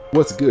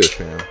What's good,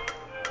 fam?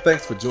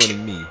 Thanks for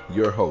joining me,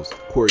 your host,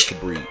 Corey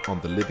Cabri, on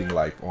the Living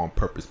Life on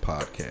Purpose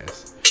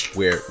podcast,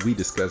 where we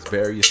discuss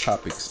various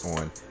topics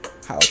on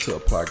how to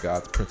apply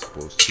God's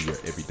principles to your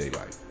everyday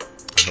life.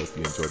 I hope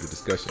you enjoy the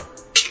discussion.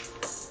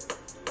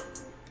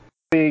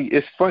 Mean,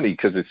 it's funny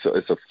because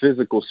it's a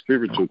physical,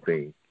 spiritual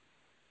thing.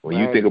 When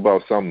you think Right,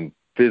 about something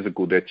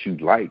physical that you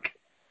like,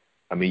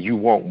 I mean, you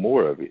want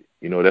more of it.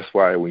 That's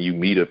why when you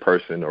meet a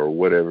person or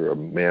whatever, a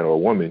man or a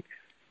woman,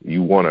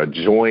 you want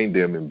to join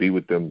them and be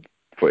with them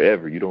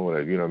forever. You don't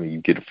want to, what I mean? You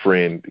get a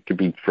friend, it could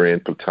be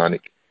friend,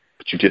 platonic,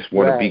 but you just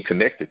want to be right.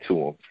 connected to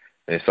them.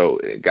 And so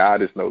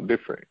God is no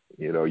different.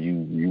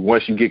 You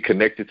once you get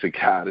connected to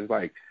God, it's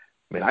like,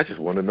 man, I just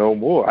want to know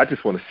more. I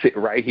just want to sit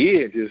right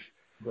here and just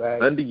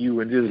Right. under you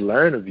and just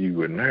learn of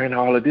you and learn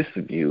all of this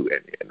of you.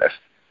 And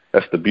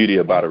that's the beauty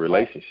about And, a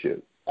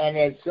relationship. and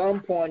at some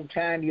point in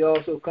time, you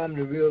also come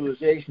to the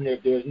realization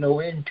that there's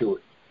no end to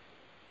it.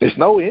 There's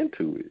no end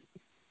to it.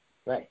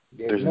 Right.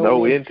 There's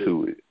no end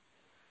to it.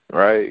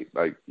 Right?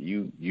 Like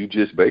you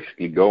just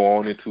basically go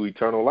on into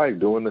eternal life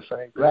doing the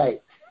same thing.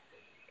 Right.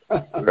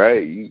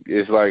 Right?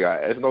 It's like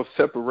there's no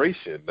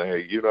separation. And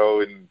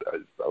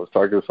I was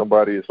talking to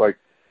somebody. It's like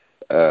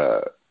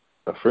a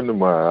friend of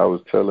mine. I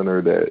was telling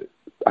her that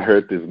I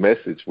heard this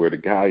message where the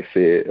guy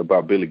said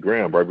about Billy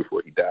Graham right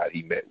before he died.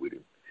 He met with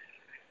him,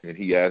 and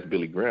he asked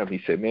Billy Graham.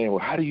 He said, "Man, well,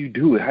 how do you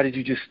do it? How did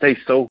you just stay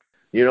so,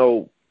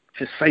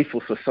 just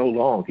faithful for so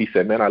long?" He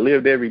said, "Man, I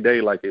lived every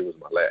day like it was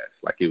my last,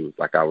 like it was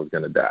like I was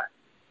gonna die.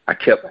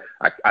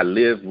 I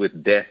lived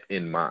with death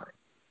in mind,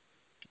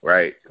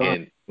 right?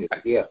 And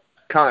Yeah.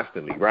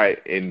 constantly,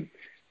 right? And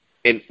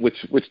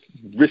which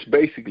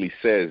basically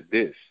says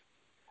this: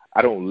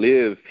 I don't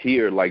live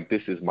here like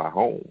this is my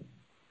home.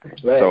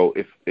 Right. So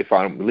if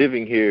I'm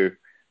living here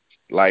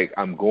like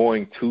I'm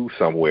going to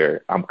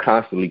somewhere, I'm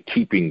constantly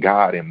keeping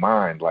God in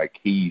mind, like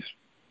He's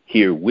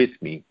here with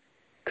me,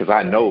 because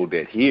I know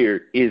that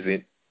here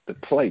isn't the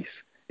place.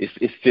 It's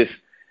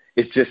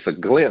just a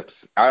glimpse.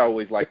 I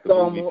always like the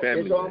movie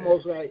Family Man.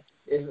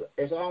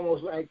 It's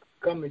almost like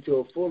coming to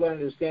a full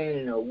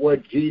understanding of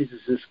what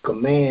Jesus'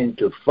 command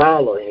to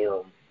follow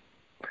Him.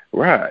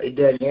 Right. It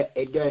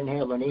doesn't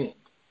have an end.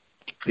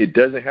 It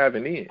doesn't have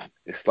an end.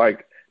 It's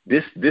like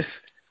this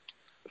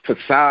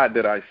facade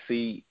that I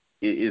see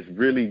is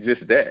really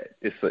just that.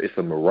 It's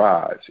a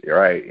mirage,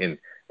 right? And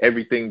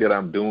everything that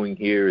I'm doing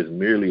here is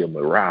merely a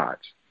mirage.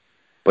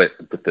 But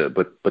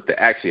the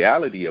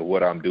actuality of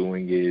what I'm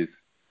doing is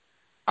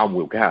I'm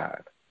with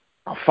God.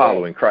 I'm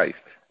following Christ.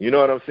 You know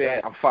what I'm saying?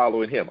 Right. I'm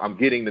following Him. I'm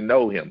getting to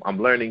know Him. I'm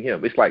learning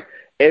Him. It's like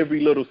every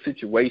little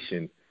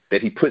situation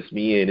that He puts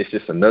me in, it's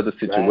just another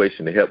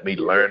situation to help me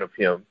learn of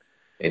Him.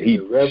 And He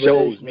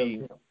shows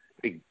me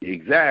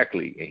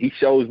exactly. And He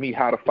shows me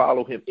how to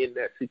follow Him in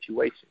that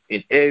situation.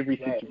 In every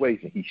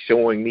situation, He's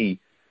showing me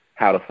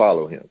how to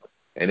follow Him.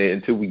 And then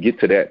until we get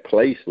to that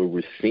place where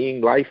we're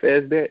seeing life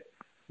as that,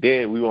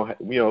 then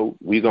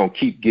we're gonna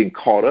keep getting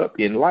caught up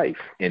in life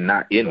and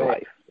not in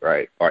life,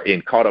 right? Or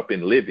caught up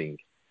in living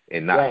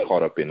and not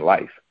caught up in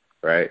life,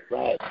 right?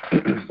 Right.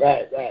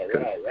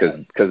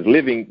 Because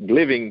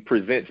living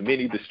presents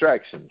many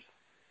distractions.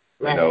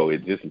 Right.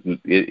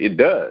 It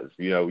does.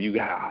 You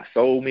got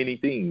so many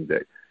things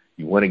that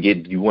you want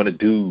to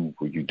do,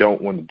 or you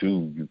don't want to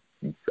do.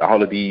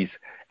 All of these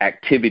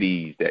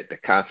activities that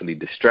constantly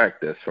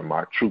distract us from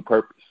our true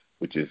purpose,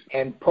 which is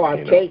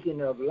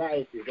partaking of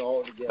life is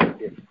altogether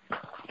different.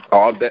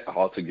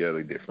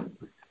 Altogether different.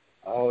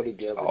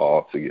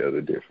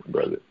 Altogether Different,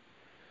 brother.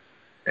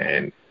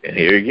 And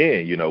here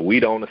again, we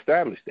don't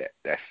establish that.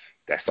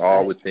 That's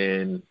all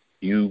within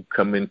you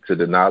coming to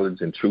the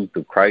knowledge and truth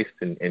of Christ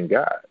and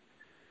God.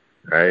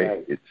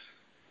 Right?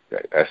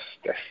 That's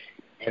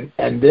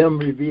and them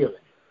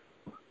revealing.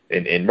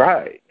 And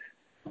right.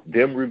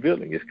 Them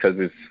revealing. It's because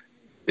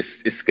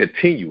it's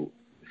continual.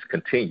 It's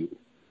continual.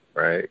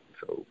 Right?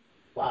 So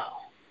wow.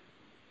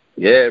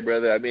 Yeah,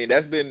 brother. I mean,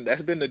 that's been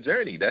the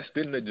journey. That's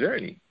been the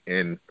journey.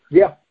 And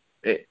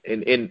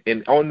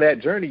and on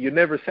that journey, you're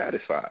never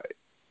satisfied.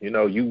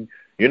 You're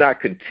not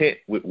content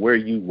with where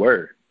you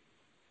were.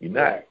 You're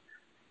not.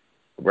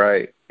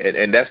 Right.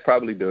 And that's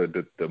probably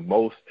the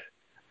most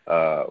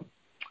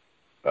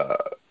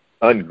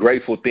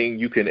ungrateful thing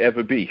you can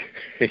ever be.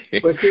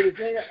 But see, the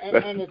thing,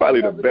 that's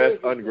probably the best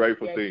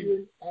ungrateful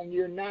thing.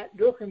 You're not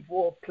looking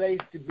for a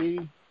place to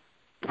be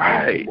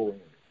right.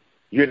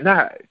 You're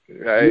not.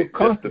 Right. You're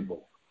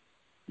comfortable.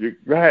 You're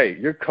right.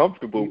 You're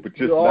comfortable, but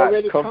just not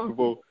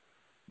comfortable.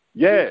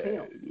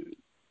 Yeah.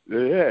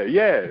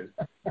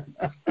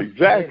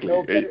 Exactly.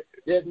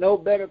 There's no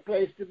better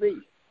place to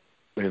be.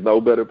 There's no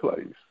better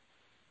place.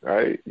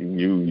 Right?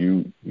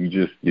 You're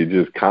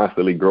just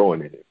constantly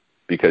growing in it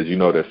because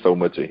there's so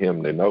much of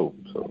Him to know.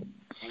 So.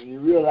 And you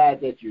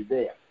realize that you're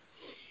there.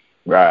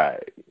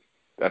 Right.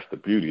 That's the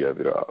beauty of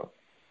it all.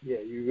 Yeah,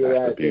 you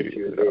realize that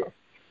you're there.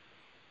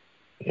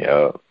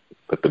 Yeah.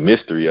 But the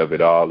mystery of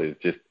it all is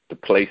just the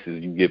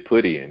places you get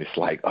put in. It's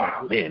like,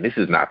 oh man, this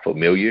is not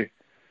familiar.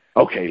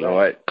 Okay,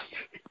 Lord,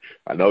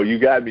 I know you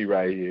got me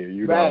right here.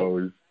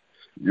 So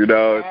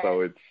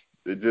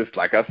it just,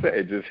 like I said,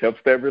 it just helps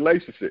that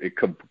relationship. It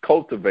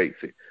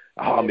cultivates it.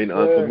 Oh, I'm in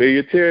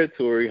unfamiliar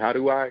territory. How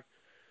do I?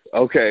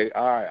 Okay,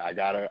 all right,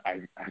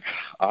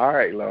 all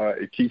right,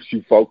 Lord. It keeps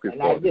you focused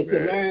and I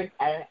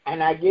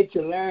get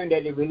to learn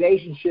that the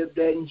relationship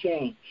doesn't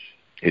change.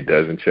 It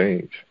doesn't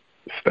change.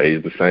 It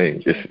stays the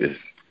same. It's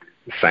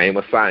the same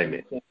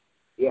assignment.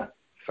 Yeah.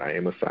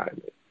 Same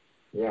assignment.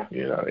 Yeah.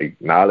 You know,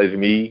 acknowledge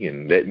me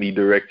and let me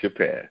direct your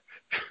path.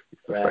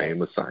 It's the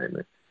same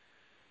assignment.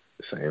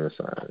 The same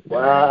assignment.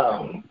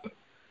 Wow.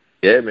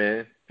 Yeah,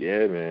 man.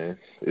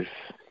 It's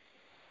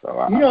so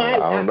I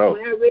don't know.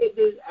 When I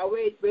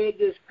read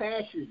this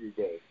passage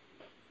today.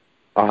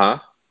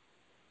 That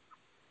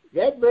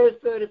verse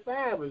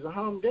 35 was a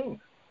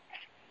humdinger.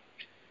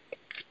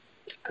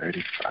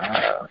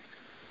 35.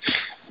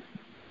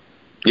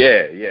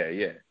 Yeah.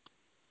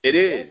 It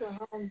is.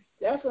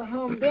 That's a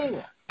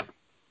humdinger.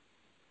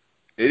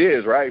 It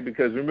is, right?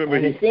 Because remember,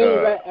 and it's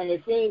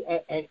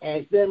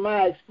been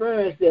my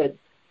experience that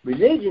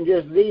religion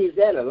just leaves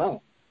that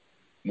alone.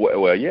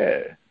 Well,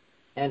 yeah.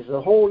 And there's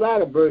a whole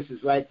lot of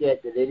verses like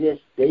that they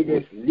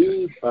just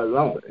leave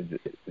alone.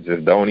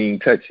 Just don't even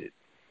touch it.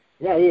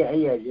 Yeah.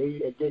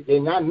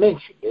 They're not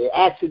mentioned. They're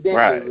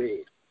accidentally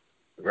read.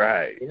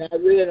 Right. They're not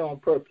read on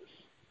purpose.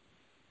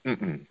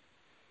 Yeah.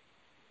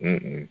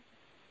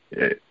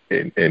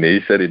 And he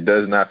said it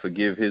does not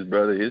forgive his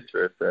brother his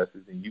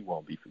trespasses, and you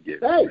won't be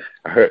forgiven. Right.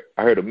 I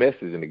heard a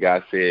message, and the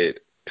guy said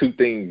 2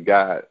 things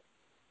God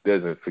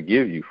doesn't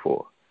forgive you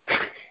for.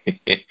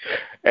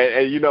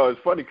 and you know, it's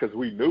funny because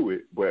we knew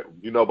it, but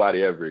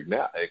nobody ever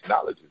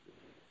acknowledges it.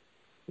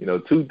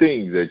 2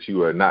 things that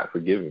you are not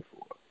forgiven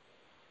for,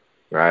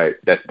 right?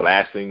 That's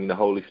blaspheming the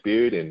Holy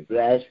Spirit and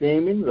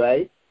blaspheming,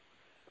 right?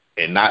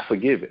 And not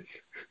forgiving,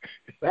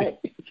 right?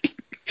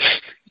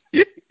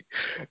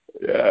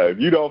 Yeah, if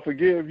you don't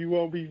forgive, you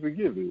won't be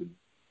forgiven.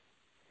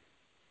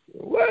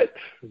 What?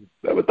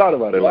 Never thought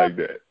about it like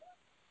that.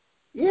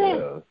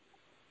 Yeah.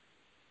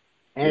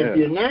 And if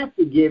you're not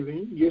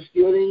forgiven, you're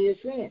still in your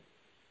sin.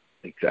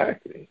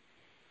 Exactly.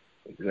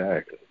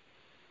 Because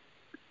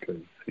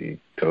he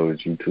told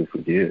you to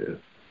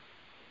forgive.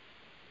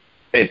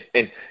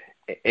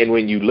 And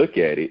when you look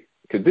at it,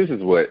 because this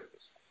is what,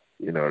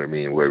 you know what I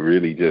mean, what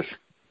really just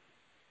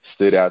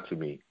stood out to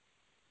me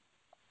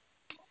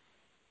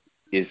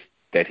is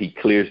that he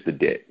clears the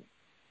debt.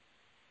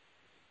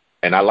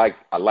 And I like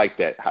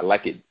that. I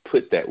like it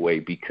put that way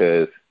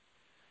because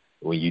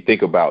when you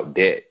think about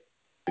debt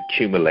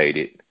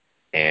accumulated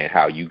and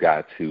how you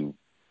got to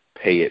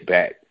pay it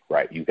back,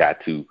 right? You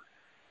got to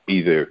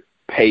either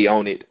pay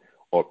on it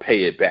or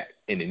pay it back,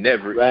 and it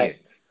never ends.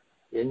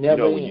 It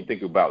never ends. When you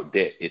think about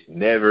debt, it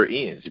never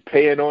ends. You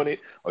pay it on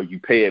it or you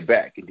pay it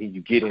back, and then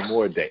you get in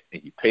more debt,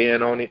 and you pay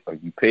it on it or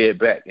you pay it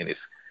back, and it's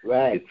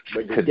right. It's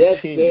but the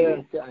debt's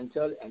there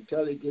until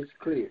it gets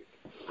cleared.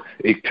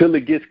 Until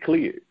it gets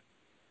cleared.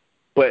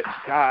 But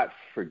God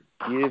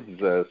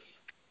forgives us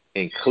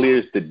and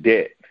clears the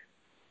debt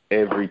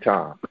every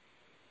time.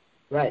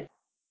 Right.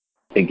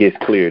 It gets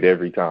cleared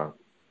every time.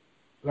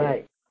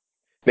 Right.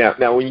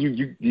 Now when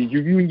you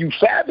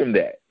fathom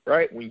that,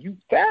 right? When you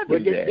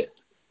fathom that.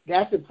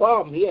 That's the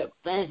problem here,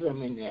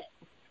 fathoming that.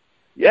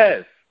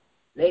 Yes.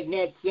 Letting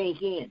that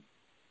sink in.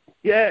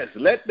 Yes,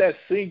 let that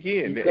sink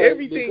in. Because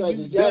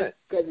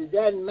it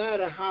doesn't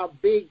matter how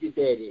big the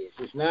debt is.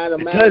 It's not a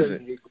matter of the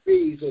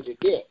degrees of the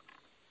debt.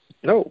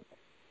 No.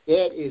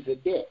 Debt is a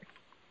debt.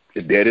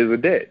 The debt is a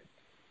debt.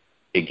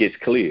 It gets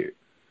cleared.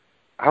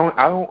 I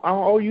don't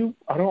owe you.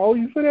 I don't owe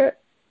you for that.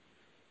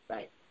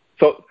 Right.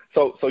 So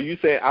you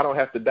saying I don't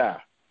have to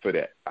die for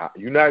that?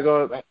 You're not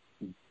gonna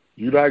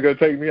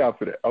take me out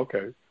for that?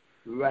 Okay.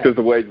 Right. Because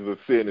the wages of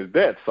sin is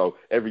death. So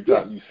every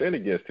time you sin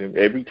against him,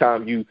 every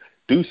time you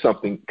do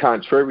something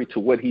contrary to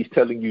what he's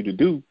telling you to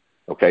do,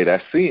 okay,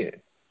 that's sin.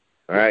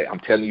 All right,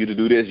 I'm telling you to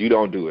do this, you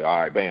don't do it.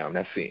 All right, bam,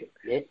 that's sin.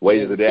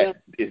 Wages of that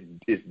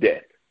is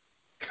death.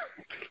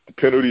 The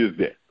penalty is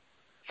death.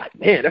 It's like,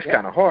 man, that's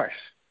kind of harsh.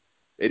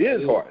 It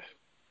is harsh.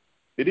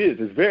 It is.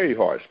 It's very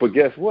harsh. But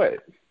guess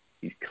what?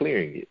 He's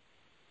clearing it.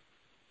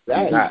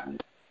 Right. He's not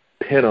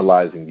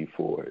penalizing you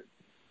for it.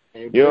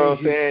 You know what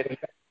I'm saying?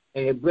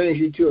 And it brings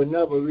you to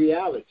another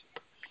reality.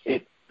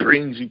 It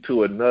brings you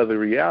to another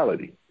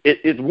reality.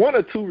 It's one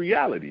or two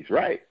realities,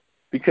 right?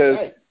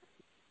 Because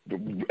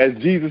as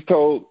Jesus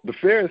told the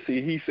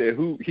Pharisee, he said,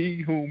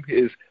 he whom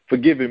is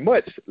forgiven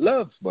much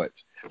loves much.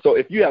 So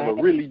if you have a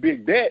really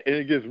big debt and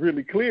it gets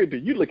really clear to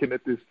you, looking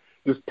at this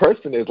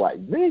person is like,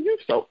 man, you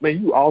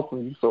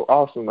awesome, you so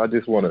awesome. I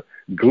just want to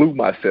glue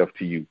myself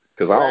to you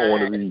because I don't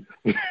want to be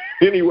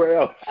anywhere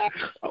else.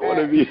 I want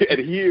to be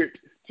adhered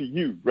to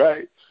you,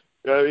 right?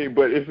 You know what I mean?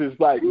 But if it's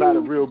like not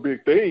a real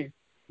big thing,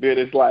 then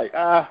it's like,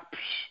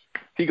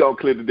 he gonna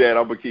clear the debt.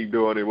 I'm gonna keep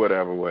doing it,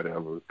 whatever,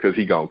 because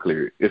he gonna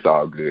clear it. It's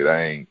all good.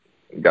 I ain't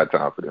got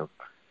time for them.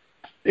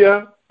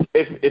 Yeah.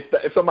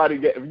 If somebody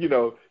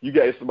you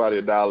gave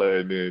somebody $1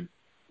 and then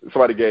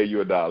somebody gave you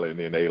 $1 and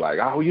then they like,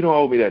 oh, you don't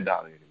owe me that $1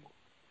 anymore.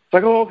 It's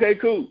like, oh, okay,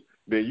 cool.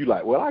 Then you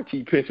like, well, I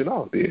keep pinching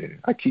off then.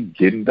 I keep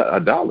getting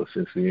 $1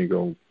 since he ain't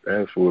gonna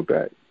ask for it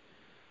back.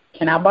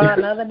 Can I borrow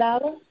another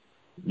 $1?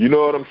 You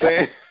know what I'm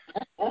saying?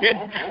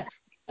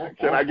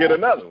 Can I get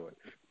another one?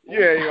 You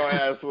ain't gonna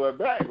ask for it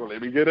back. Well,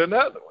 let me get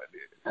another one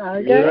then.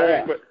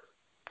 Okay. Right?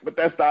 But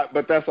that's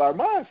our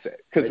mindset,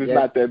 because it's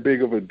not that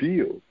big of a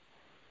deal.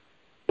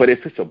 But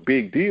if it's a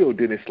big deal,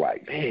 then it's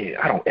like, man,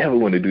 I don't ever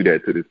want to do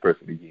that to this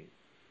person again.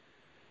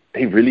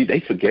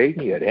 They forgave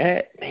me of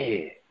that,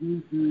 man.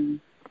 Mm-hmm.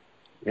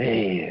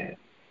 Man,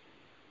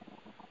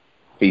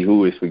 he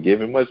who is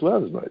forgiven much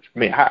loves much. I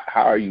mean, how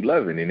are you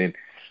loving? And then,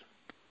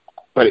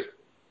 but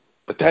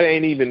that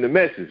ain't even the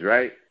message,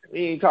 right?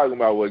 We ain't talking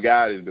about what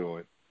God is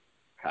doing.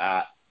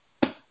 That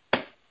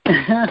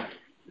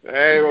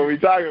ain't what we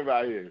talking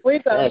about here.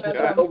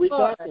 That's what we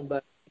talking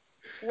about.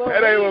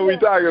 That ain't what we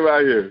talking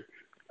about here.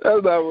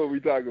 That's not what we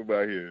talking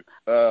about here.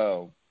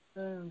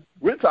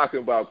 We're talking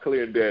about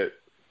clear debt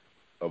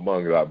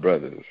among our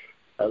brothers.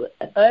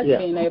 Us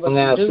being able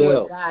to do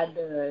what God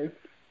does.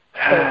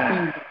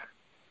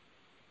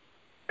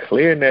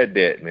 Clearing that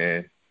debt,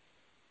 man.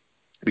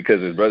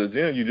 Because as Brother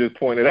Jim, you just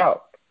pointed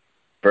out,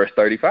 verse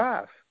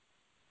 35.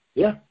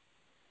 Yeah.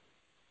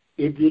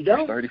 If you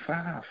don't. Verse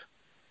 35.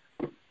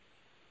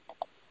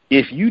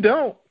 If you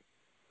don't,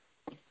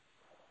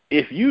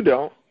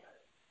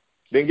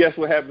 then guess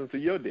what happens to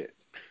your debt?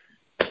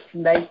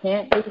 They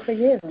can't be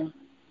forgiven.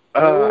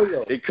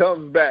 It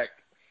comes back.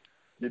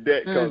 Your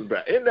debt comes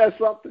back. Isn't that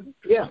something?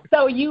 Yeah.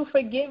 So you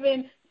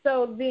forgiven,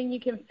 so then you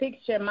can fix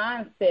your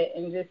mindset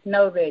and just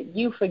know that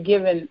you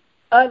forgiving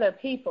other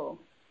people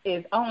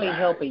is only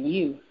helping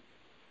you.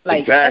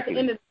 Like, at the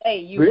end of the day,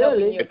 you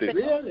helping yourself.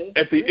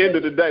 At the end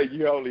of the day,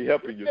 you're only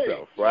helping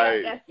yourself,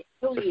 right?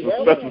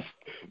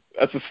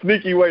 That's a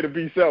sneaky way to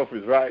be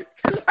selfish, right?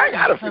 I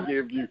got to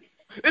forgive you.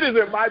 It is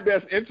in my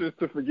best interest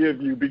to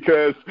forgive you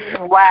because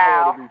I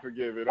want to be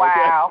forgiven.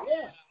 Wow.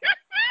 Okay?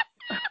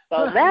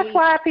 So that's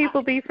why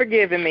people be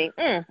forgiving me.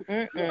 Well,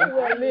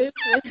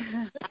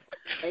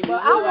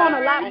 I want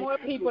a lot more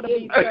people to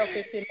be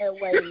selfish in that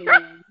way,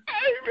 Lynn.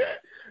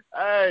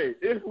 Hey,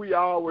 if we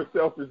all were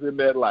selfish in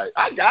that light,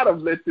 I gotta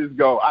let this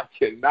go. I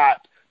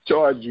cannot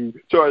charge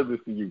this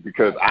to you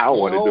because I don't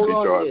want it to be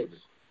charged.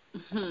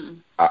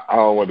 I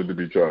don't want it to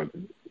be charged.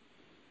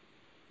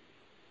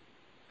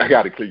 I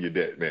gotta clear your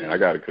debt, man. I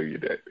gotta clear your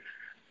debt.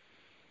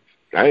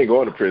 I ain't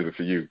going to prison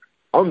for you.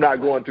 I'm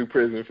not going to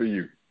prison for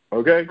you.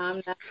 Okay?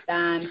 I'm not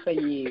dying for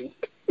you.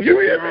 You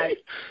hear me?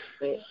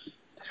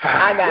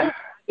 I got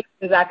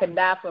reasons I could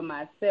die for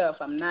myself.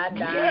 I'm not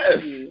dying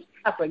for you.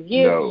 I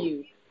forgive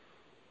you.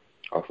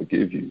 I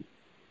forgive you.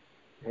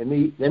 Let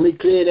me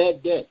clear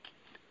that debt.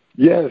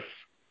 Yes.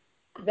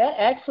 That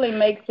actually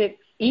makes it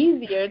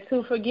easier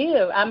to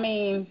forgive. I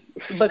mean,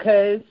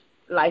 because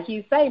like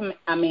you say,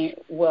 I mean,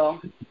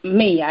 well,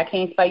 me, I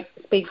can't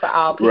speak for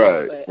all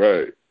people,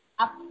 right.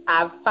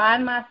 I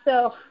find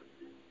myself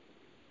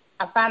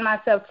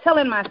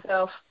telling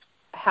myself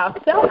how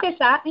selfish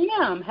I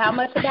am, how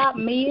much about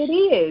me it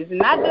is.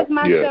 Not just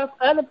myself,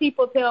 other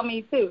people tell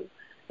me too.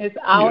 It's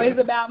always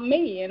about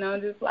me, and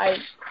I'm just like,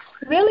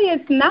 really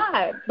it's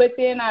not. But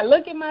then I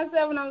look at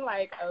myself and I'm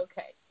like,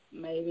 okay,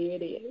 maybe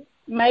it is.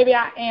 Maybe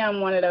I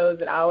am one of those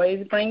that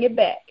always bring it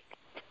back.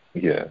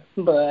 Yeah.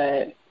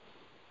 But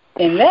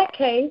in that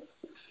case,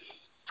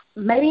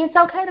 maybe it's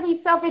okay to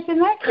be selfish in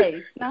that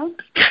case, no?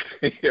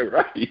 Yeah,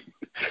 right.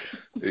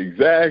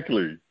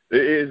 Exactly.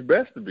 It is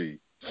best to be.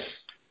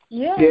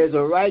 Yeah. There's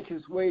a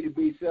righteous way to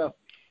be selfish.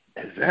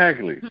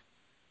 Exactly.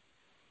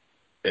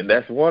 And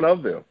that's one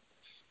of them.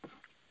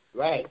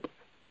 Right.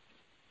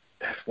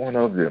 That's one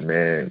of them,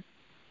 man.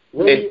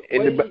 And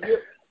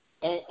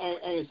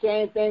the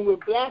same thing with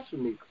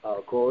blasphemy,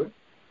 Corey.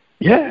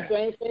 Yeah.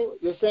 The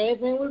same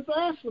thing with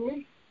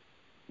blasphemy.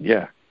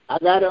 Yeah. I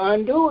got to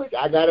undo it.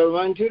 I got to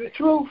run to the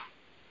truth.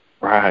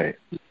 Right.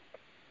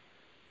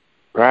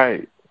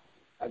 I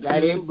got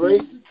to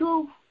embrace the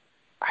truth.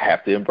 I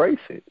have to embrace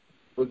it.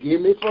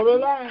 Forgive me for the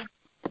lie.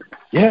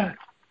 Yeah.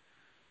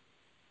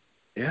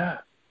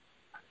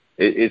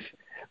 It's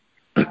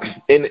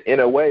in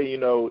a way, you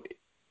know,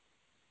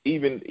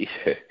 even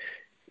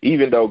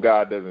though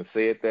God doesn't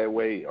say it that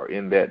way or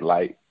in that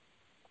light,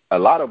 a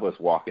lot of us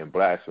walk in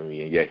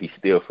blasphemy, and yet He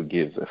still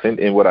forgives us.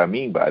 And what I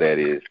mean by that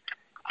is,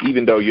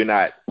 even though you're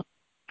not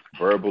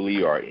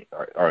verbally or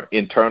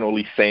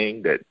internally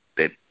saying that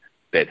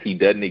He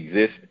doesn't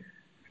exist,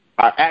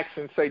 our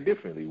actions say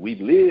differently. We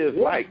live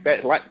like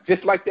that,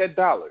 just like that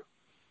dollar,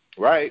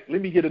 right?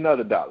 Let me get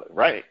another $1,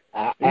 right?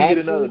 Let me get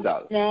another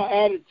 $1. Now,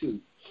 attitude.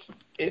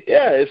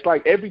 It's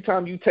like every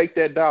time you take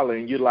that $1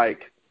 and you're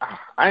like,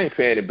 I ain't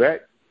paying it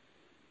back.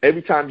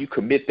 Every time you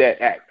commit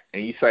that act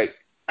and you say,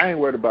 I ain't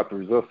worried about the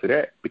results of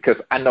that because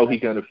I know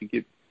He's going to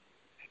forgive me.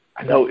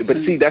 I know, but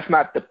see, that's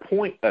not the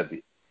point of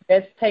it.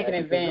 That's taking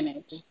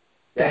advantage.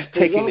 That's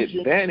taking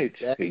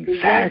advantage.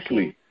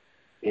 Exactly.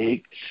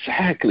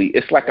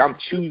 It's like I'm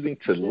choosing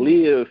to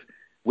live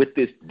with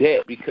this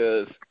debt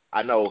because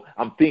I know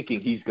I'm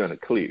thinking He's going to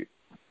clear it.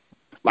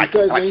 Like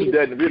He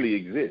doesn't really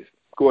exist.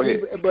 Go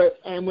ahead. But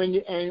when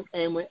you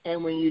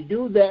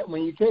do that,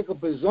 when you take a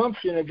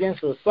presumption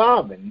against a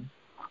sovereign,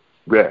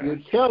 you're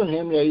telling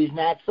him that he's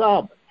not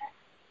sovereign.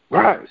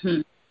 Right.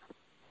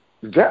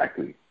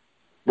 Exactly.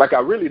 Like, I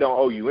really don't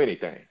owe you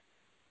anything.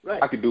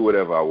 Right. I can do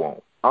whatever I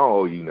want. I don't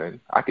owe you nothing.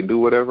 I can do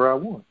whatever I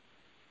want.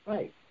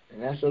 Right.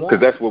 And that's a lot.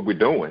 Because that's what we're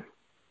doing.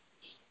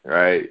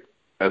 Right?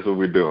 That's what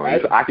we're doing.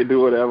 Right. I can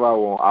do whatever I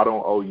want. I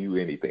don't owe you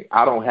anything.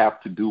 I don't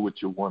have to do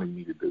what you're wanting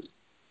me to do.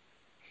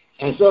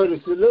 And so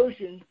the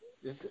solution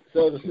is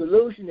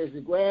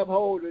to grab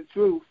hold of the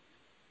truth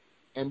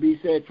and be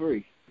set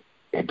free.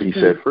 And be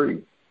set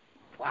free.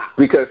 Wow.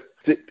 Because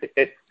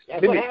that's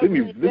what happens when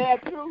you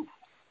grab truth.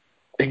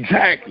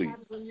 Exactly. What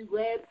happens when you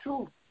grab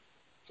truth?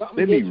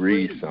 Let me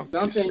read something.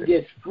 Something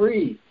gets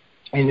free.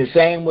 In the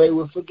same way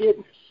with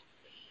forgiveness.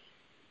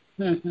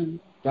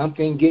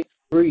 Something gets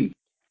free.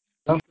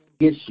 Something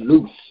gets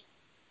loose.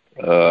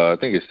 I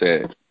think it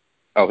said,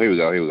 here we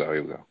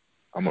go.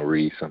 I'm going to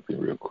read something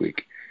real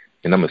quick,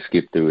 and I'm going to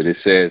skip through it. It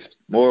says,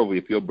 moreover,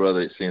 if your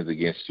brother sins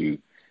against you,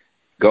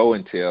 go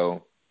and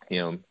tell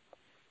him,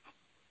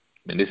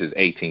 and this is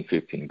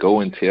 18:15, go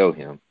and tell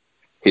him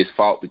his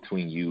fault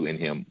between you and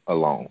him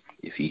alone.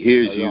 If he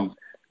hears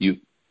you,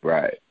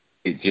 right.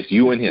 It's just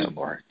you and him,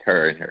 or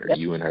her and her,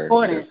 you and her.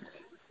 Important.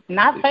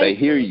 Not if Facebook. they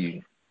hear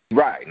you,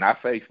 right,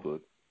 not Facebook.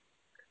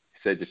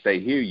 It says if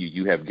they hear you,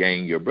 you have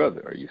gained your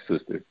brother or your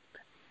sister,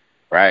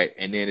 right?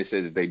 And then it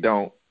says if they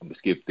don't, I'm going to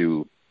skip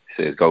through.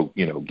 It says go,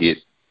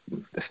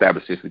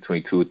 establish this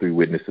between 2 or 3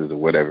 witnesses or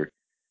whatever.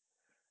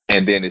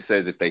 And then it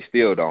says if they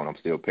still don't, I'm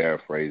still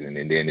paraphrasing.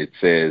 And then it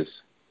says,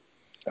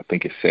 I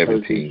think it's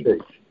 17.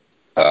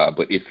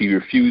 But if he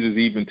refuses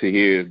even to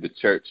hear the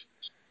church,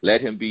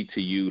 let him be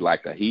to you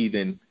like a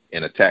heathen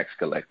and a tax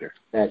collector.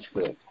 That's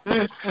good.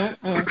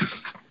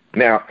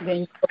 Now, then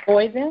you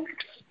avoid them.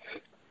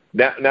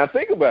 Now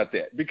think about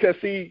that, because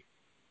see,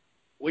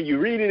 when you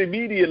read it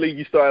immediately,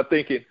 you start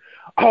thinking,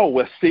 oh,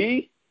 well,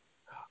 see,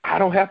 I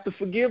don't have to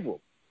forgive them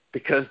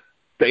because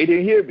they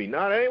didn't hear me.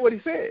 No, that ain't what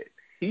he said.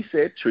 He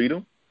said treat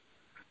them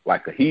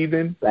like a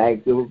heathen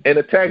and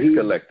a tax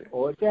collector.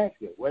 Or a tax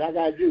collector. What I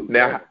got to do?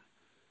 Now,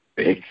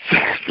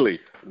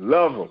 exactly.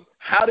 Love them.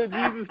 How did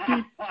Jesus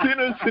keep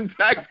sinners and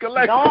tax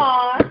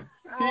collectors?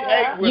 He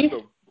ate with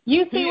them.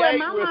 You see where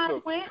my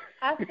mind went?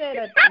 I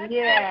said,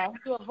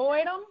 to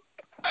avoid them.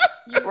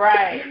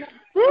 Right.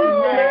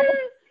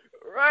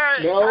 Right.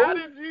 No. How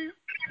did Jesus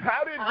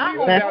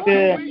That's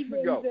good. 2 weeks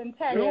ago?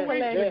 2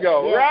 weeks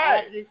ago,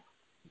 right.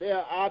 They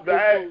are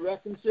objects for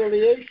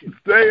reconciliation.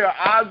 They are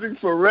objects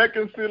for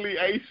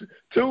reconciliation.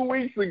 2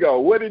 weeks ago,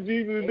 what did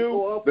Jesus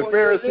do? The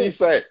Pharisees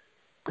say,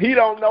 he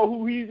don't know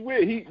who he's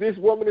with. This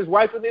woman is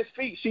wiping his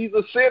feet. She's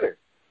a sinner.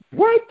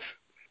 What?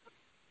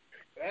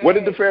 Right. What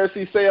did the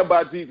Pharisees say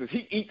about Jesus?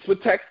 He eats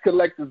with tax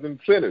collectors and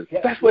sinners.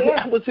 That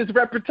was his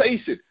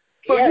reputation.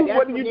 So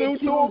what do you do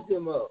to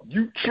them?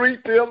 You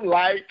treat them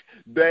like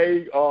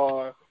they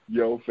are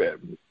your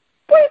family.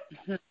 What?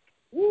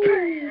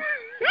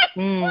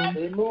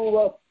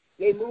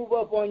 They move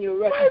up on your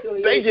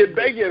reconciliation.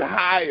 They get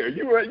higher.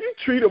 You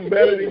treat them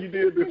better than you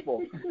did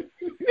before.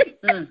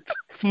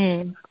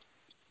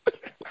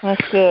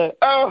 That's good.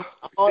 All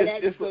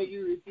that because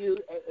you refuse,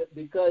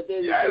 because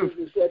they refuse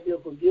to accept your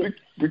forgiveness.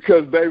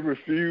 Because they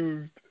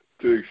refused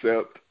to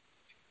accept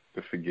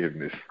the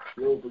forgiveness.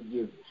 Your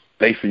forgiveness.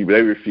 They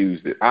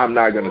refused it. I'm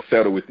not going to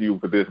settle with you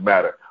for this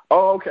matter.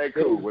 Oh, okay,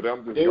 cool. Well,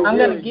 I'm going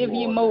to give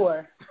you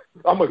more.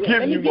 I'm going to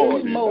give you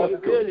more.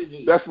 That's cool.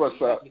 That's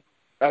what's up.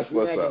 That's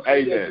what's up.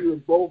 Amen. You in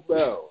both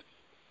barrels.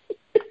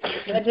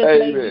 That just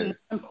makes you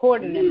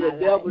important in my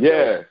life.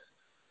 Yeah.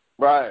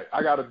 Right.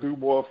 I got to do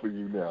more for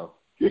you now.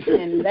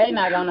 And they're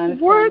not going to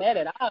understand that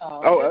at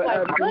all. Oh,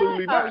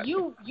 absolutely not.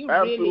 You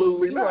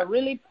are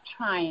really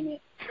trying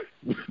it.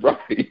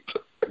 Right.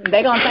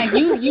 They're going to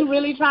think you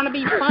really trying to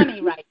be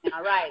funny right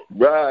now, right?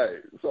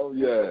 Right. So,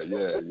 yeah.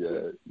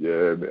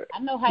 Man. I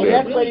know how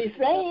that's what he's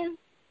saying.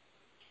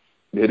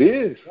 It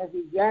is. That's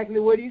exactly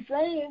what he's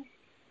saying.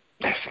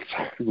 That's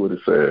exactly what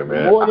it's saying,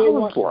 man. The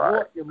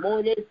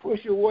more they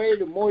push away,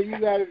 the more you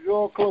got to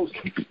draw closer.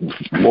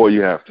 The more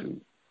you have to.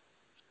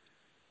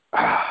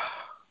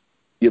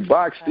 You're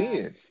boxed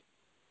in.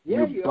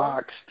 Yeah, You're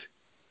boxed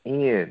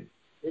in.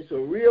 It's a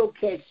real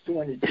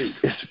catch-22.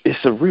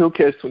 It's a real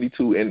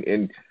catch-22.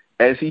 And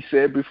as he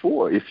said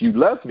before, if you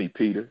love me,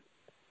 Peter,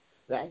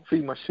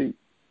 feed my sheep.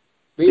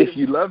 If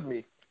you love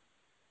me,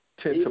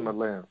 tend to my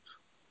lambs.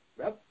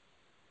 Yep.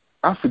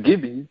 I've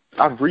forgiven you.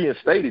 I've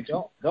reinstated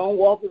you. Don't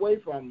walk away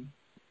from them.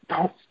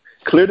 Don't.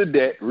 Clear the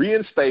debt.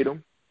 Reinstate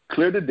them.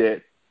 Clear the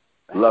debt.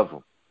 Love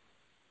them.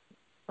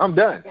 I'm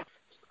done.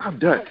 I am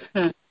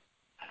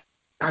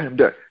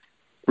done.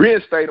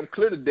 Reinstate them.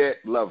 Clear the debt.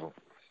 Love them.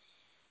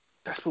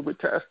 That's what we're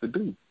tasked to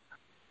do.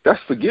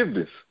 That's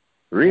forgiveness.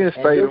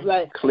 Reinstate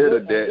them. Clear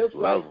the debt.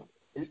 Love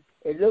them.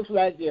 It looks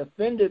like the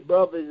offended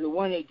brother is the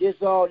one that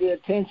gets all the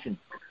attention.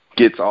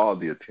 Gets all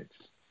the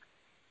attention.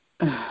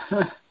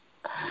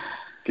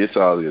 Gets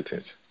all the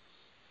attention.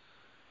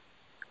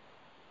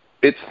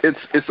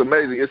 It's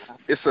amazing.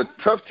 It's a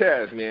tough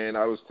task, man.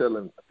 I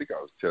think I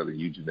was telling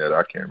you, Janetta.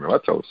 I can't remember. I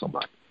told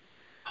somebody.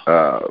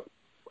 I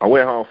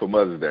went home for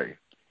Mother's Day,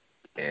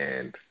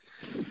 and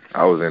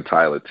I was in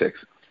Tyler,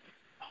 Texas.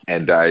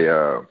 And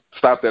I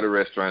stopped at a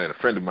restaurant, and a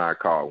friend of mine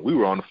called. We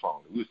were on the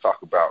phone. We was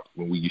talking about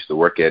when we used to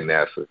work at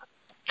NASA,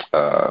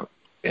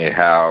 and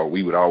how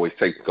we would always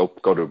go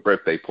to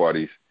birthday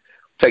parties.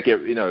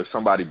 If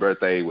somebody's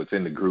birthday was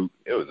in the group,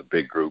 it was a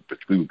big group, but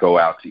we would go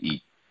out to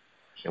eat.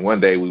 And one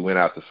day we went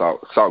out to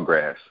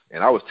Saltgrass,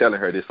 and I was telling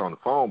her this on the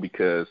phone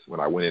because when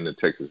I went into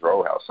Texas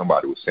Roadhouse,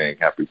 somebody was saying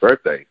happy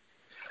birthday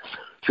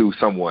to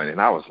someone,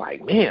 and I was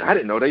like, man, I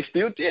didn't know they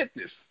still did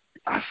this.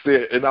 I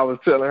was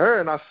telling her,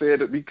 and I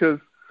said it because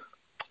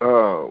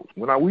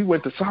when we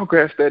went to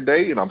Saltgrass that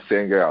day, and I'm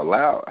saying it out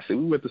loud, I said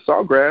we went to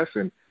Saltgrass,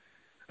 and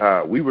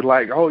we were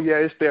like, oh yeah,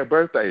 it's their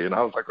birthday, and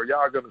I was like, are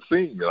y'all gonna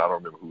sing? And I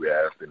don't remember who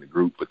asked in the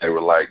group, but they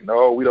were like,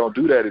 no, we don't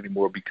do that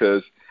anymore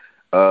because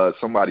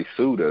somebody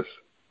sued us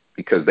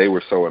because they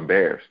were so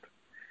embarrassed,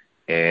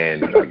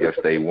 and I guess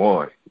they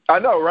won. I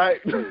know, right?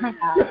 I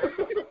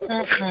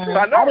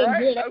know,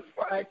 right? That's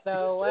funny.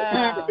 So,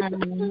 wow.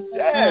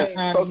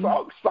 Yeah.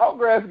 So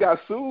Saltgrass got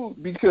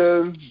sued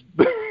because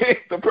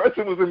the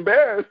person was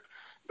embarrassed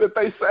that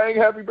they sang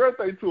happy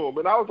birthday to him.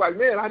 And I was like,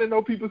 man, I didn't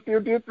know people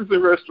still did this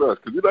in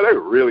restaurants because, they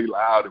were really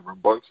loud and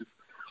rambunctious.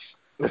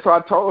 And so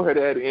I told her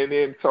that, and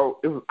then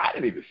I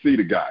didn't even see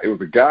the guy. It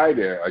was a guy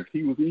there. Like,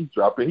 he was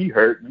eavesdropping. He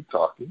heard me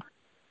talking.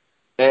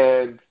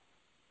 And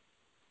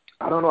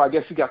I don't know, I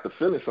guess he got the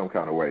feeling some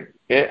kind of way.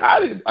 And I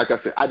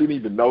didn't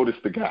even notice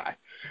the guy.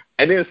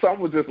 And then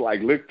someone just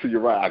like, look to your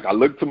right. Like, I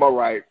looked to my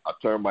right, I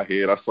turned my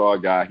head, I saw a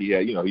guy, he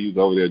was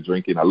over there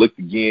drinking. I looked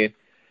again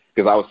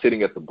because I was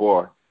sitting at the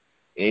bar,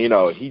 and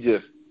he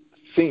just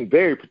seemed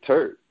very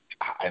perturbed.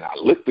 And I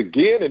looked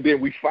again, and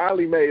then we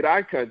finally made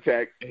eye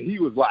contact, and he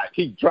was like,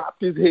 he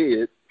dropped his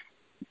head.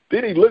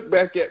 Then he looked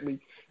back at me,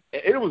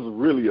 and it was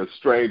really a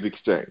strange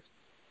exchange.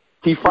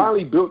 He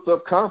finally built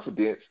up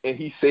confidence, and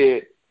he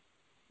said,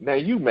 now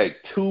you make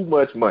too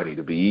much money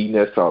to be eating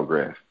at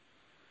Saltgrass.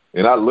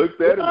 And I looked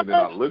at him, and then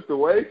I looked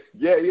away.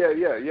 Yeah,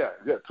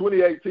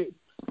 2018.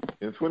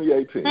 In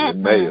 2018,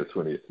 in May of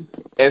 2018.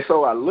 And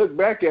so I looked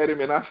back at him,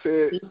 and I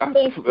said,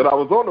 that I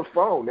was on the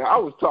phone. Now, I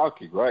was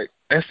talking, right?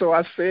 And so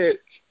I said,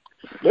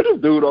 let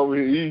this dude over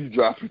here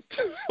eavesdropping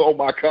on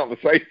my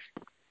conversation.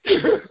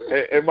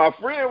 and my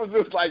friend was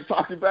just like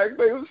talking back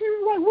there. She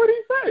was like, what did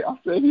he say? I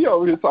said, he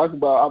over here talking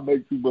about I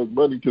make too much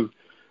money because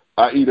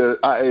I ate at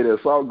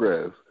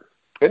Saltgrass.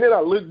 And then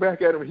I looked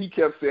back at him, and he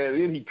kept saying,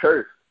 and then he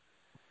cursed.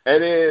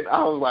 And then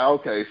I was like,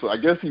 okay, so I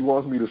guess he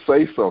wants me to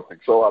say something.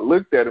 So I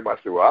looked at him. I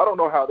said, well, I don't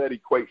know how that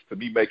equates to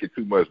me making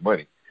too much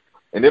money.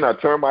 And then I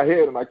turned my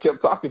head, and I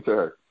kept talking to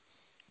her.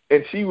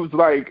 And she was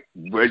like,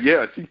 well,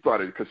 yeah, she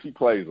started, because she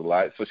plays a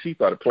lot, so she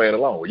started playing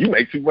along. Well, you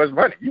make too much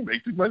money. You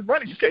make too much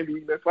money. You can't be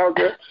eating that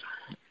Saltgrass.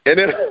 And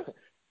then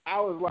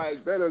I was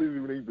like, that doesn't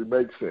even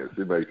make sense.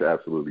 It makes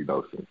absolutely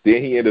no sense.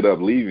 Then he ended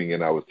up leaving,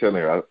 and I was telling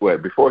her,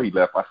 before he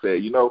left, I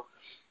said,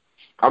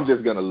 I'm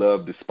just going to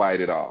love despite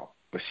it all.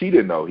 But she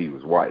didn't know he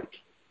was white.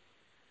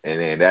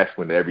 And then that's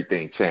when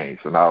everything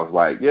changed. And I was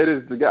like, yeah,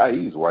 this is the guy.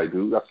 He's white,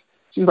 dude.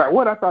 She's like,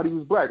 what? I thought he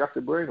was black. I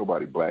said, bro, ain't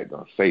nobody black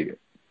going to say that.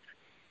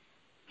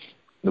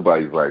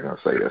 Nobody's black going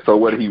to say that. So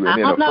what he, and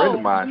then a friend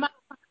of mine.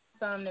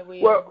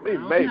 Well,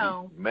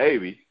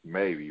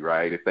 maybe,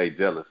 right, if they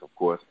jealous, of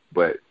course.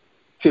 But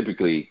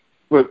typically,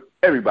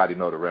 everybody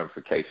know the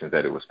ramifications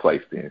that it was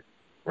placed in,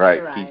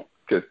 right?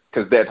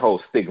 Because that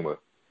whole stigma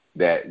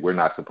that we're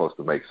not supposed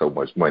to make so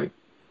much money.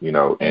 And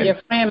your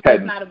friend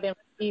must not have been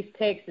from East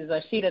Texas,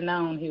 or she'd have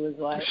known he was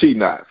white. She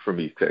not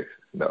from East Texas,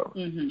 no.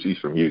 Mm-hmm. She's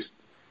from Houston.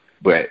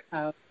 But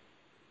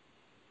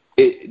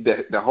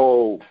the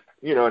whole,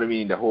 you know what I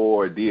mean, the whole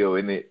ordeal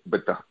in it.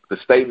 But the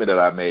statement that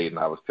I made, and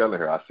I was telling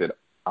her, I said,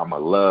 I'm a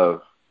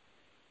love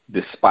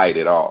despite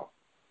it all.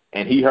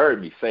 And he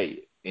heard me say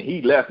it. And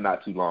he left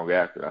not too long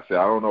after. I said,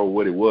 I don't know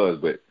what it was,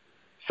 but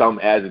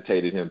something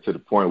agitated him to the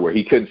point where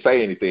he couldn't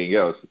say anything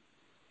else,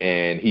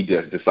 and he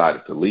just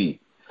decided to leave.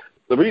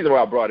 The reason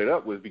why I brought it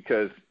up was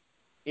because,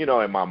 in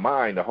my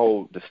mind,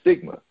 the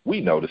stigma.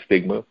 We know the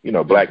stigma.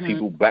 Black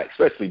people,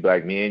 especially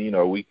black men,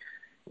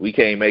 we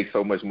can't make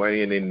so much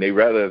money, and then they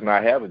rather us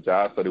not have a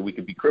job so that we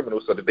can be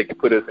criminals, so that they can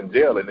put us in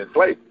jail and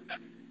enslave.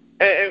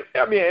 And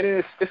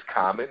it's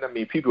common. I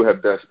mean, people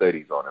have done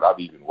studies on it. I've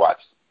even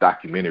watched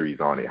documentaries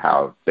on it,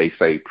 how they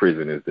say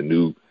prison is the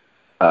new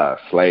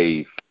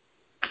slave,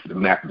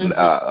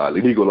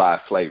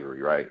 legalized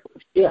slavery, right?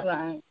 Yeah.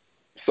 Right.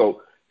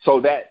 So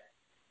that,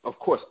 of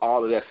course,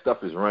 all of that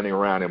stuff is running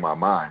around in my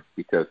mind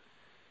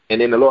and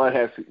then the Lord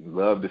has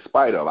love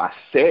despite of. I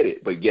said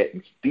it, but yet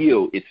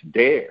still it's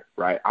there,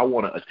 right? I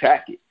want to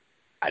attack it.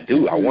 I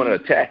do. I want to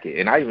attack it.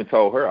 And I even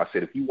told her, I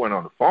said, if you weren't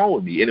on the phone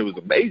with me, and it was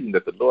amazing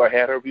that the Lord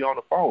had her be on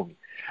the phone with me,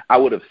 I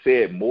would have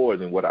said more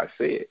than what I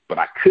said, but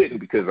I couldn't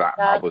because God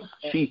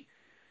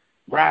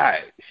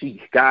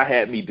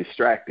had me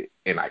distracted,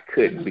 and I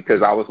couldn't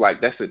because I was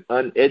like, that's an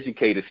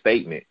uneducated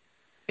statement.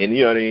 And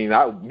you know what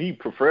I mean? Me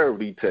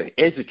preferably to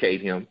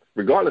educate him,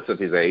 regardless of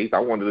his age. I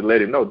wanted to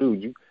let him know,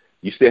 dude,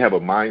 you still have a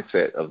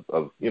mindset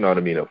of you know what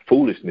I mean, of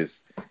foolishness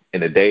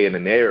in a day and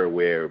an era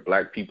where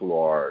black people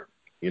are,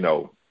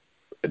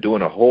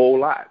 doing a whole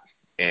lot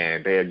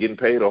and they're getting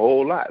paid a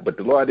whole lot. But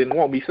the Lord didn't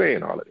want me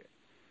saying all of that.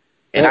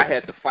 And I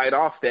had to fight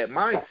off that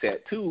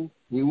mindset, too.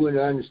 You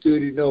wouldn't have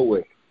understood it no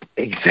way.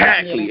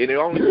 Exactly. Yeah. And it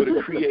only would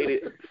have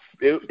created,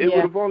 it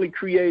would have only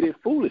created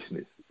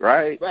foolishness,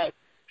 right? Right.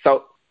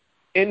 So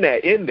in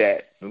that,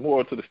 the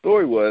moral to the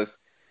story was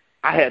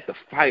I had to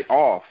fight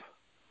off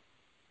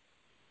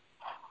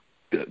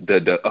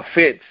the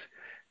offense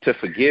to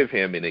forgive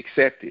him and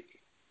accept it.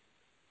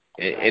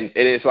 And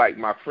it's like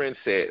my friend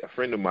said, a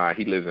friend of mine,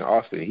 he lives in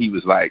Austin, he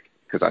was like,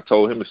 because I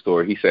told him the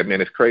story, he said,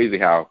 man, it's crazy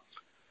how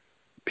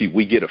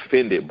we get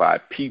offended by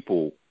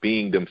people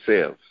being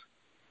themselves.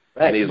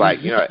 Right. And he's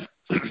like, you know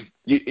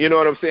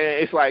what I'm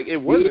saying? It's like it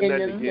wasn't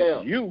nothing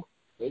against you.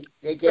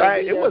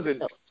 Right? It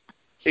wasn't.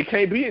 It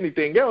can't be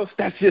anything else.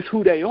 That's just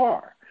who they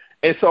are.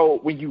 And so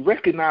when you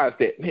recognize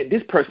that, man,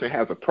 this person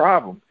has a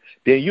problem,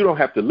 then you don't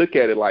have to look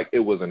at it like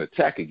it was an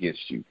attack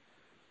against you.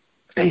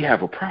 They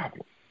have a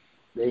problem.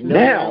 They know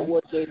now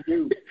what they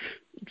do.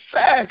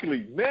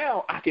 Exactly.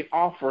 Now I can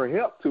offer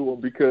help to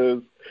them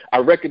because I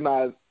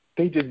recognize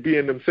they just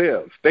being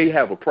themselves. They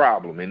have a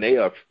problem, and they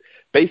are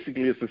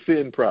basically it's a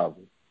sin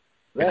problem.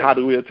 Right. And how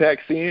do we attack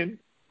sin?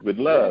 With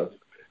love.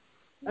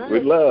 Right.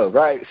 With love,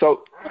 right?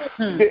 So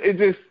it's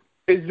just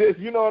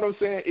you know what I'm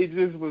saying? It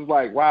just was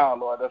like, wow,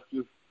 Lord, that's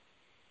just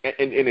and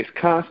it's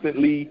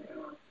constantly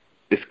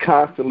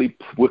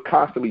we're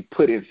constantly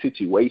put in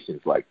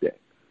situations like that.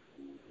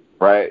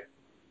 Right?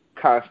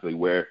 Constantly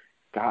where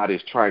God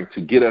is trying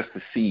to get us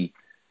to see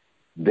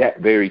that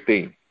very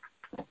thing.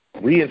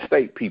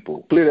 Reinstate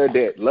people, clear their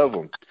debt, love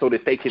them, so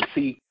that they can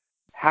see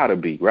how to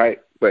be, right?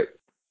 But,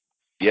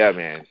 yeah,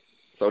 man.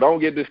 So don't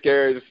get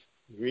discouraged.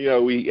 You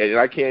know, and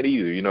I can't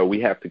either. You know, we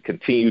have to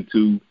continue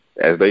to,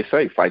 as they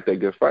say, fight that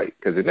good fight,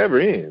 because it never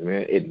ends,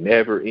 man. It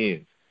never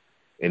ends.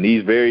 And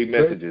these very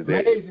messages.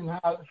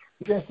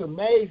 It's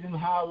amazing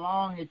how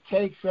long it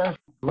takes us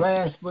to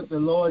grasp what the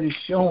Lord is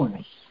showing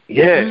us.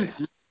 Yes.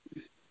 Mm-hmm.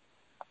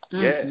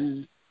 Yes.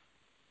 And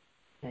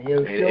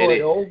he'll show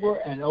it over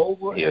and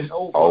over and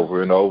over.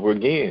 Over and over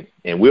again.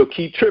 And we'll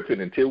keep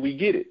tripping until we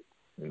get it.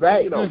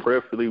 Right. You know,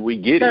 prayerfully we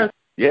get it.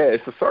 Yeah,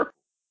 it's a circle.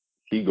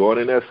 Keep going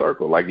in that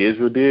circle like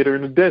Israel did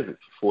in the desert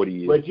for 40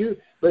 years.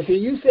 But see,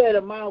 you said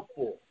a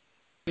mouthful.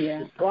 Yeah.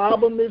 The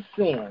problem is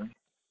sin.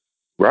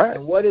 Right.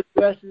 And what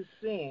addresses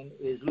sin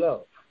is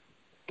love.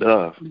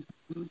 Love.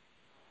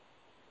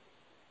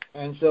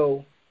 And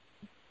so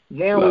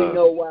now we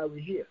know why we're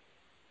here.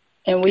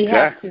 And we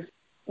have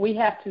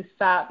to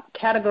stop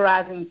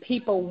categorizing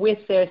people with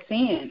their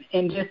sin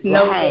and just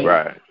know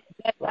that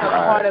that's a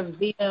part of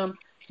them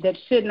that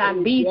should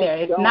not be there.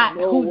 It's not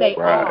who they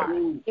are.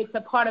 It's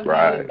a part of them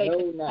that they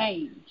can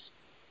change.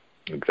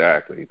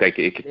 Exactly.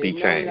 It can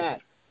be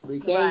changed. We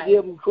can't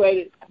give them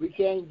credit. We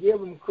can't give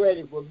them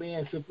credit for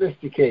being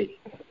sophisticated.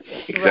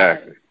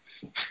 Exactly.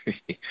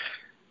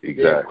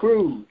 Exactly. They're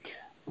crude.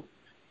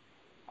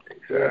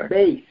 Exactly. They're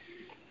base.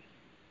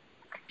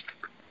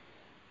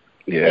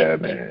 Yeah,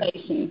 man.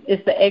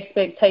 It's the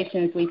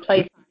expectations we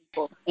place on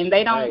people, and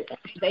they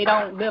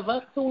don't live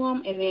up to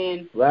them, and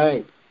then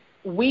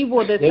we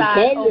will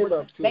decide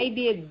they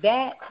did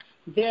that.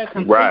 They're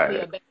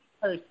completely a bad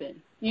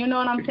person. You know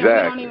what I'm saying? We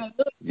don't even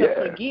look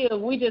to forgive.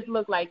 We just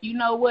look like, you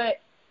know what?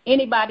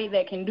 Anybody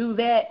that can do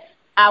that,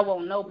 I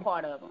want no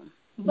part of them.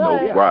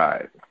 But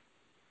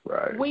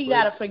we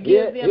gotta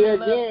forgive them and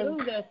love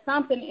through. There's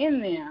something in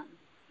them,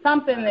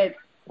 something that's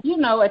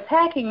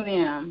attacking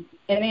them.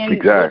 And then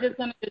we're just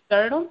going to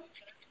desert them?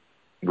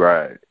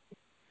 Right.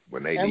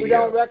 And we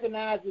don't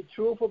recognize the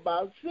truth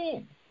about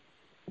sin.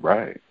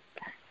 Right.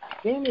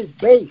 Sin is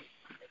base.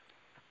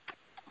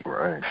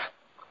 Right.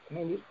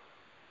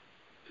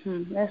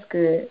 That's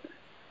good.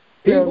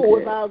 People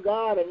without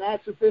God are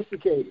not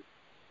sophisticated.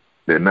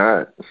 They're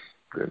not.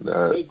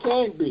 They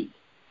can't be.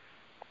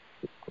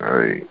 All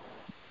right.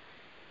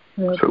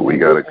 So we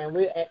got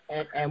to...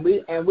 And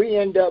we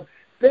end up...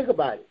 Think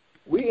about it.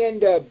 We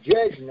end up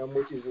judging them,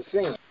 which is a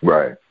sin.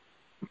 Right.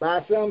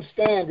 By some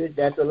standard,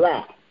 that's a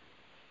lie.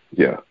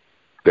 Yeah.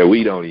 That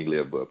we don't even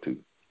live up to.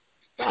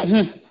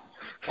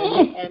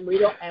 and we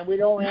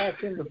don't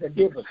ask him to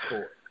forgive us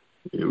for it.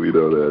 Yeah, we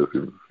don't ask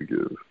him to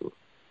forgive us for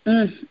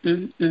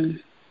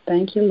it.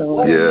 Thank you,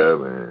 Lord.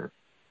 Man.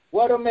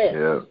 What a mess.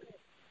 Yeah.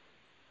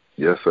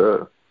 Yes,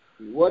 sir.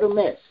 What a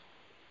mess.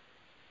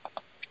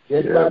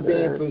 Just by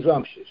being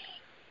presumptuous.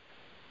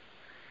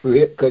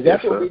 Because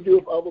that's what we do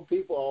with other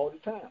people all the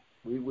time.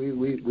 We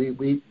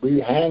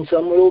hang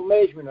some little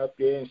measurement up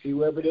there and see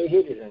whether they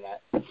hit it or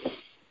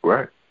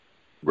not.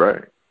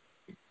 Right.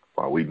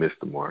 While we missed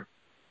the mark.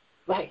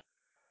 Right.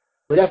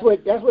 But that's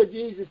what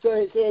Jesus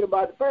said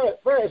about the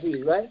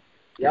Pharisees, right?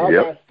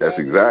 That's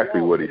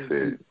exactly what he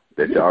said.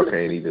 That y'all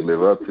can't even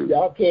live up to.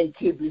 Y'all can't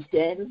keep your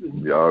standards.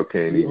 And y'all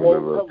can't even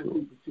live up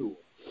to them.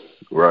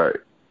 Right.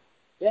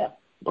 Yeah.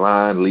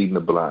 Blind leading the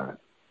blind.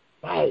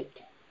 Right.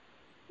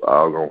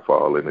 All gonna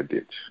fall in the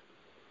ditch.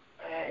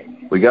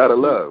 We gotta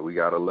love. We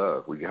gotta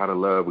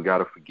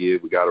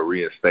forgive. We gotta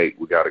reinstate.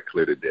 We gotta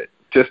clear the debt.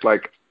 Just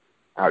like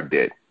our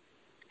debt.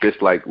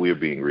 Just like we're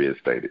being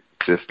reinstated.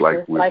 Just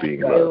like we're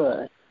being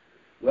loved.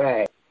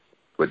 Right.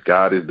 what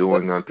God is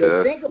doing unto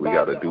us, we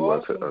got to do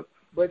unto us.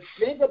 But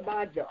think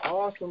about the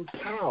awesome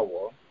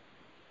power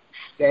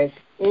that's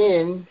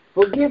in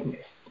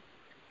forgiveness.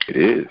 It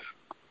is.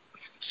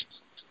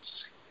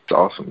 It's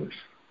awesomeness.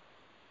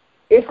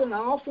 It's an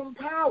awesome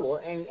power,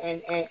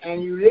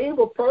 and you leave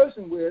a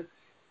person with,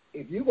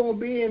 if you're going to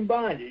be in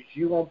bondage,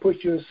 you're going to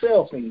put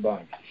yourself in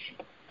bondage.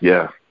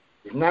 Yeah.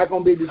 It's not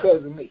going to be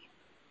because of me.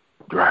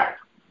 Right.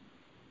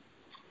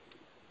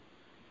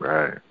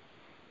 Right.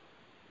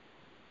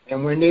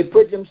 And when they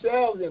put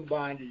themselves in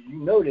bondage, you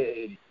know they're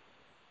idiots.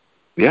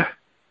 Yeah.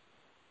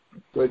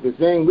 But the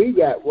thing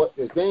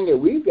that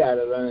we've got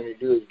to learn to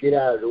do is get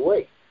out of the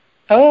way.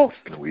 Oh.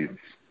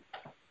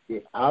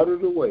 Get out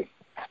of the way.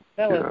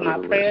 That was my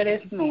prayer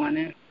this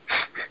morning.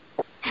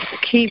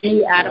 Keep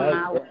me out of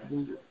my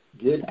way.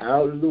 Get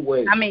out of the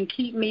way. I mean,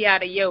 keep me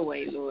out of your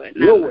way, Lord.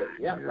 Your way.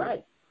 Yeah,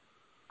 right.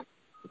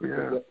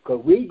 Yeah.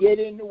 Because we get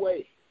in the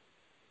way.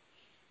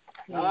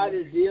 God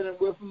is dealing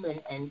with them,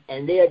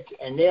 and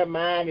their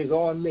mind is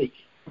on me.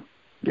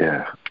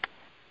 Yeah.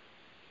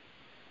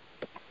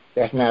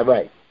 That's not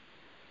right.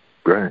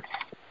 Right.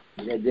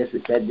 That just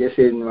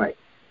isn't right.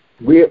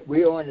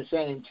 We're on the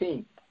same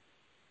team.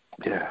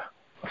 Yeah.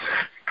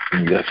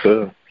 Yes,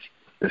 sir.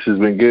 This has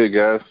been good,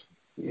 guys.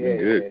 Yeah,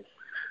 good.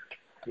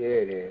 Yeah,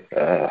 it is.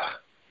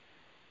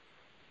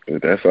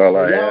 That's all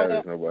I have.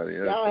 Is nobody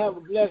else. Y'all have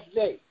a blessed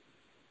day.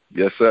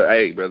 Yes, sir.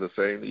 Hey, brother,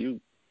 same to you.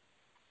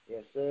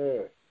 Yes,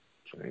 sir.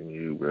 Same to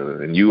you,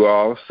 brother. And you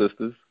all,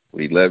 sisters,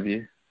 we love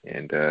you.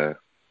 And,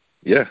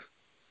 yeah,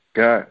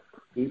 God.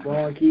 Keep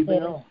on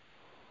keeping on.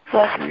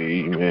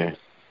 Amen.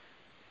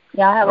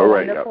 Y'all have a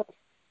wonderful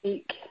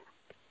week.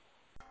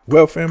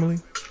 Well, family,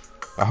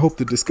 I hope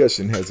the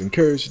discussion has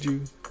encouraged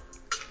you.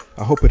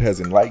 I hope it has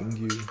enlightened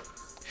you.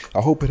 I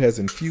hope it has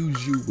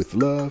infused you with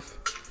love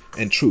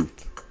and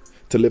truth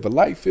to live a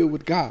life filled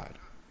with God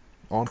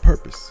on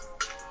purpose.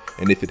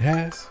 And if it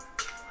has,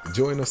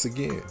 join us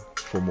again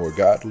for more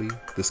godly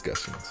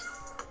discussions.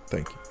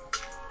 Thank you.